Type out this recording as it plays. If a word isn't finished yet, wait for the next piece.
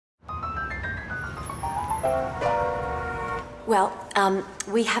Well,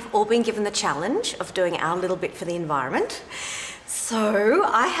 we have all been given the challenge of doing our little bit for the environment. So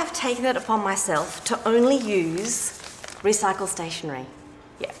I have taken it upon myself to only use recycled stationery.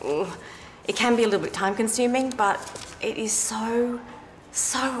 Yeah, it can be a little bit time consuming, but it is so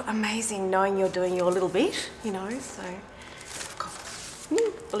amazing knowing you're doing your little bit, you know, so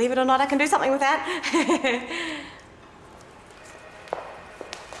believe it or not, I can do something with that.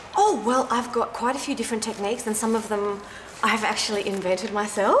 Oh, well, I've got quite a few different techniques, and some of them I've actually invented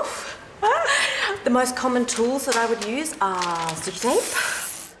myself. The most common tools that I would use are sticky tape,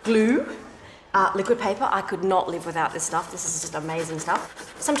 glue, liquid paper. I could not live without this stuff. This is just amazing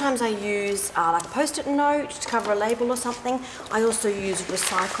stuff. Sometimes I use like a post-it note to cover a label or something. I also use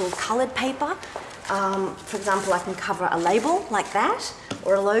recycled coloured paper. For example, I can cover a label like that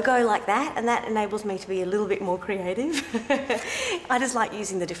or a logo like that, and that enables me to be a little bit more creative. I just like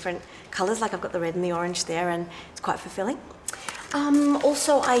using the different colours, like I've got the red and the orange there, and it's quite fulfilling.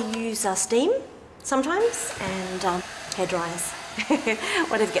 Also, I use steam sometimes and hair dryers.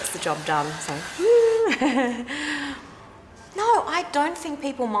 Whatever gets the job done. So. No, I don't think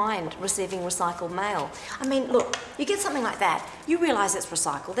people mind receiving recycled mail. I mean, look, you get something like that, you realise it's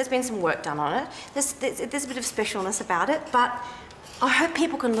recycled, there's been some work done on it, there's a bit of specialness about it, but I hope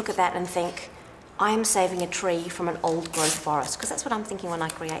people can look at that and think, I am saving a tree from an old growth forest, because that's what I'm thinking when I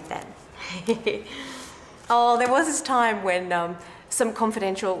create that. Oh, there was this time when some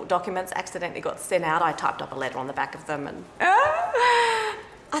confidential documents accidentally got sent out. I typed up a letter on the back of them, and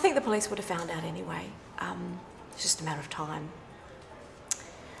I think the police would have found out anyway. It's just a matter of time.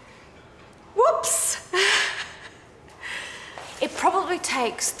 Whoops! It probably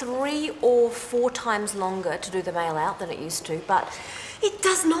takes 3 or 4 times longer to do the mail out than it used to, but it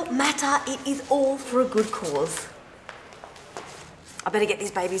does not matter. It is all for a good cause. I better get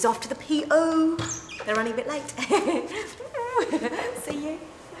these babies off to the PO. They're running a bit late. See you.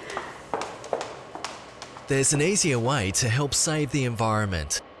 There's an easier way to help save the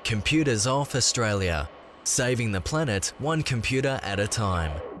environment. Computers Off Australia. Saving the planet one computer at a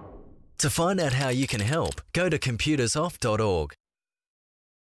time. To find out how you can help, go to computersoff.org.